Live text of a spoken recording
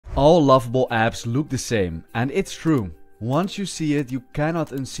All lovable apps look the same, and it's true. Once you see it, you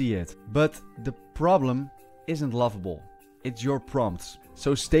cannot unsee it. But the problem isn't lovable, it's your prompts.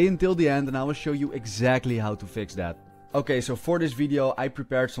 So stay until the end and I will show you exactly how to fix that. Okay, so for this video I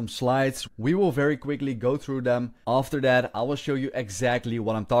prepared some slides. We will very quickly go through them. After that I will show you exactly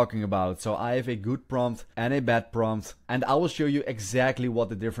what I'm talking about. So I have a good prompt and a bad prompt, and I will show you exactly what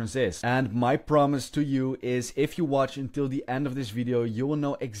the difference is. And my promise to you is, if you watch until the end of this video, you will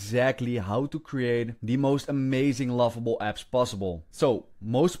know exactly how to create the most amazing lovable apps possible. So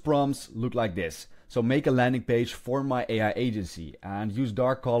most prompts look like this. So make a landing page for my AI agency and use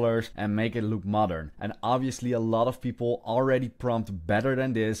dark colors and make it look modern. And obviously a lot of people already prompt better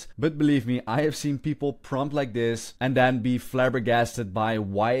than this, but believe me, I have seen people prompt like this and then be flabbergasted by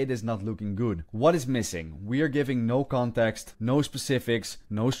why it is not looking good. What is missing? We are giving no context, no specifics,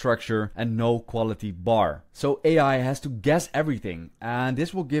 no structure, and no quality bar. So AI has to guess everything, and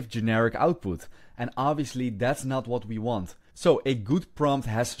this will give generic output. And obviously that's not what we want. So a good prompt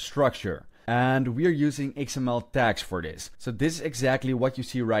has structure. And we are using XML tags for this. So this is exactly what you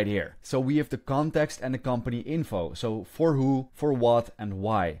see right here. So we have the context and the company info. So for who, for what, and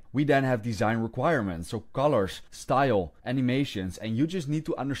why. We then have design requirements. So colors, style, animations. And you just need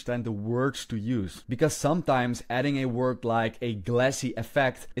to understand the words to use. Because sometimes adding a word like a glassy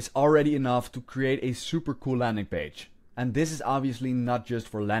effect is already enough to create a super cool landing page. And this is obviously not just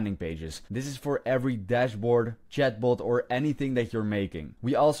for landing pages. This is for every dashboard, chatbot, or anything that you're making.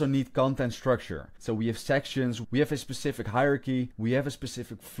 We also need content structure. So we have sections, we have a specific hierarchy, we have a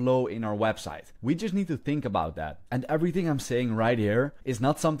specific flow in our website. We just need to think about that. And everything I'm saying right here is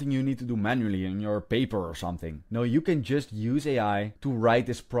not something you need to do manually in your paper or something. No, you can just use AI to write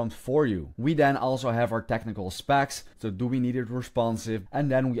this prompt for you. We then also have our technical specs. So do we need it responsive? And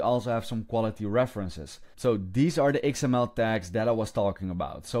then we also have some quality references. So these are the XML tags that I was talking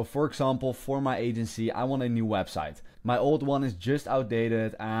about. So for example, for my agency, I want a new website. My old one is just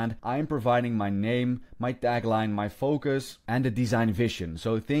outdated and I'm providing my name, my tagline, my focus, and the design vision.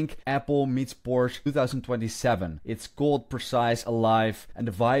 So think Apple meets Porsche 2027. It's cold, precise, alive, and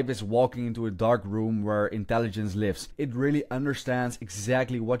the vibe is walking into a dark room where intelligence lives. It really understands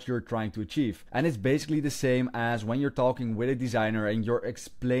exactly what you're trying to achieve. And it's basically the same as when you're talking with a designer and you're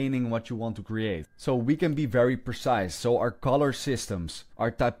explaining what you want to create. So we can be very precise. So our color systems,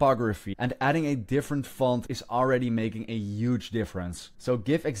 our typography, and adding a different font is already making a huge difference. So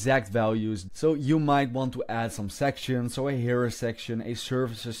give exact values. So you might want to add some sections, so a hero section, a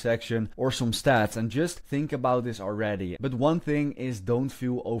services section, or some stats, and just think about this already. But one thing is, don't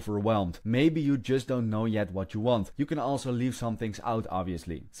feel overwhelmed. Maybe you just don't know yet what you want. You can also leave some things out,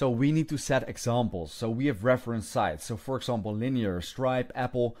 obviously. So we need to set examples. So we have reference sites. So for example, Linear, Stripe,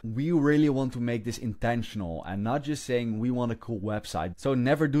 Apple. We really want to make this intentional and not just saying we want a cool website. So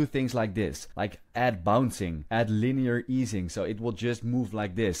never do things like this, like add bouncing, add linear easing, so it will just move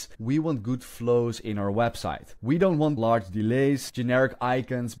like this. We want good flows in our website. We don't want large delays, generic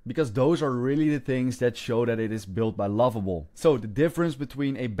icons, because those are really the things that show that it is built by Lovable. So the difference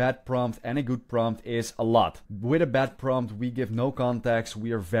between a bad prompt and a good prompt is a lot. With a bad prompt, we give no context,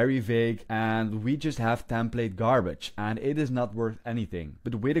 we are very vague, and we just have template garbage, and it is not worth anything.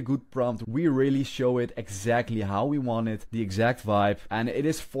 But with a good prompt, we really show it exactly how we want it, the exact vibe, and it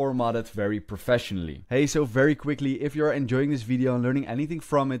is formatted very professionally. Hey, so very quickly, if you're enjoying this video and learning anything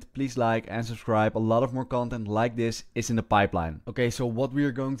from it, please like and subscribe. A lot of more content like this is in the pipeline. Okay, so what we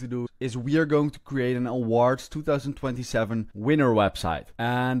are going to do is we are going to create an awards 2027 winner website,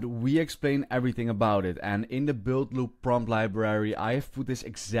 and we explain everything about it. And in the build loop prompt library, I have put this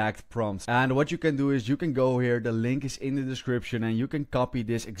exact prompt, and what you can do is you can go here, the link is in the description, and you can copy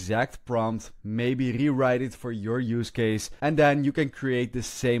this exact prompt, maybe rewrite it for your use case, and then you can create the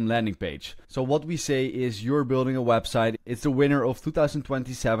same landing page. So what we say is, you're building a website, it's the winner of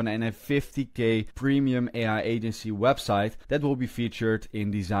 2027 and a 50k premium AI agency website that will be featured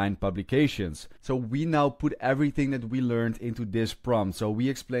in design publications. So we now put everything that we learned into this prompt. So we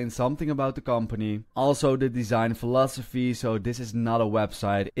explain something about the company, also the design philosophy. So this is not a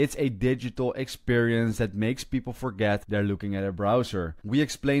website, it's a digital experience that makes people forget they're looking at a browser. We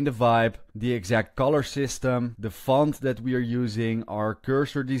explain the vibe, the exact color system, the font that we are using, our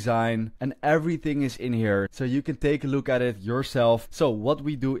cursor design, and everything is in here, so you can take a look at it yourself. So what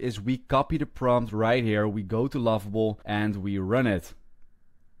we do is we copy the prompt right here, we go to Lovable and we run it.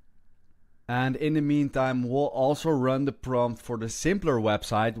 And in the meantime, we'll also run the prompt for the simpler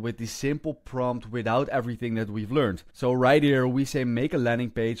website with the simple prompt without everything that we've learned. So right here, we say make a landing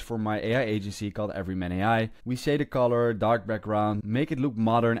page for my AI agency called Everyman AI. We say the color, dark background, make it look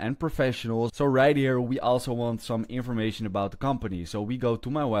modern and professional. So right here, we also want some information about the company. So we go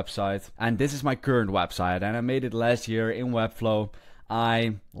to my website, and this is my current website, and I made it last year in Webflow.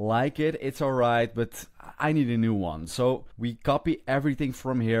 I like it, it's alright, but I need a new one. So we copy everything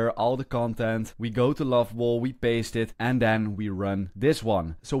from here, all the content, we go to Lovable, we paste it, and then we run this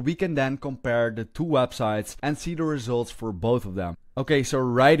one. So we can then compare the two websites and see the results for both of them. Okay, so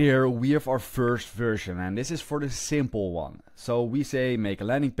right here we have our first version, and this is for the simple one. So we say make a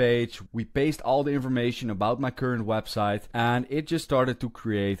landing page, we paste all the information about my current website, and it just started to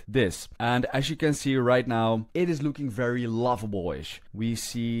create this. And as you can see right now, it is looking very Lovable-ish. We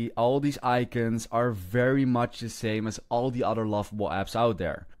see all these icons are very much the same as all the other Lovable apps out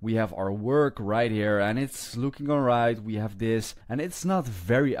there. We have our work right here, and it's looking alright. We have this, and it's not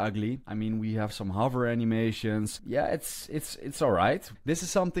very ugly. I mean, we have some hover animations. Yeah, it's alright. This is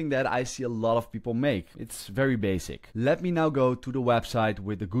something that I see a lot of people make. It's very basic. Let me now go to the website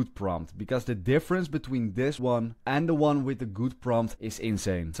with the good prompt, because the difference between this one and the one with the good prompt is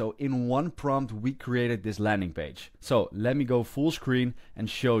insane. So in one prompt we created this landing page. So let me go full screen and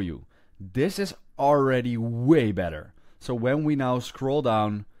show you. This is already way better. So when we now scroll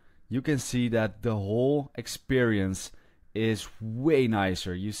down, you can see that the whole experience is way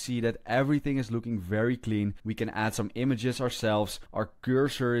nicer. You see that everything is looking very clean. We can add some images ourselves. Our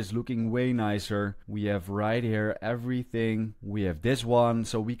cursor is looking way nicer. We have right here everything. We have this one,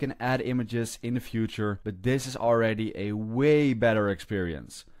 so we can add images in the future, but this is already a way better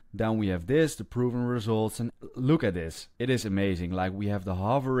experience. Then we have this, the proven results, and look at this. It is amazing. Like, we have the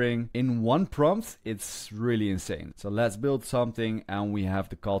hovering in one prompt. It's really insane. So let's build something, and we have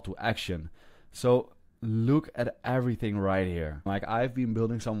the call to action. So look at everything right here. Like, I've been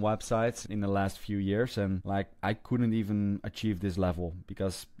building some websites in the last few years, and like, I couldn't even achieve this level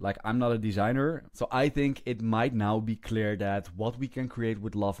because like, I'm not a designer. So I think it might now be clear that what we can create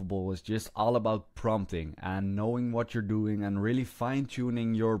with Lovable is just all about prompting and knowing what you're doing and really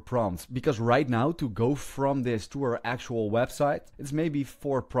fine-tuning your prompts. Because right now, to go from this to our actual website, it's maybe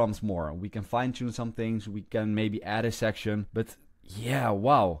 4 prompts more. We can fine-tune some things, we can maybe add a section, but yeah,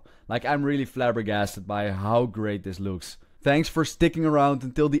 wow. Like, I'm really flabbergasted by how great this looks. Thanks for sticking around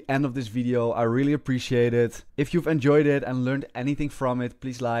until the end of this video. I really appreciate it. If you've enjoyed it and learned anything from it,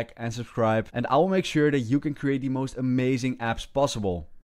 please like and subscribe. And I will make sure that you can create the most amazing apps possible.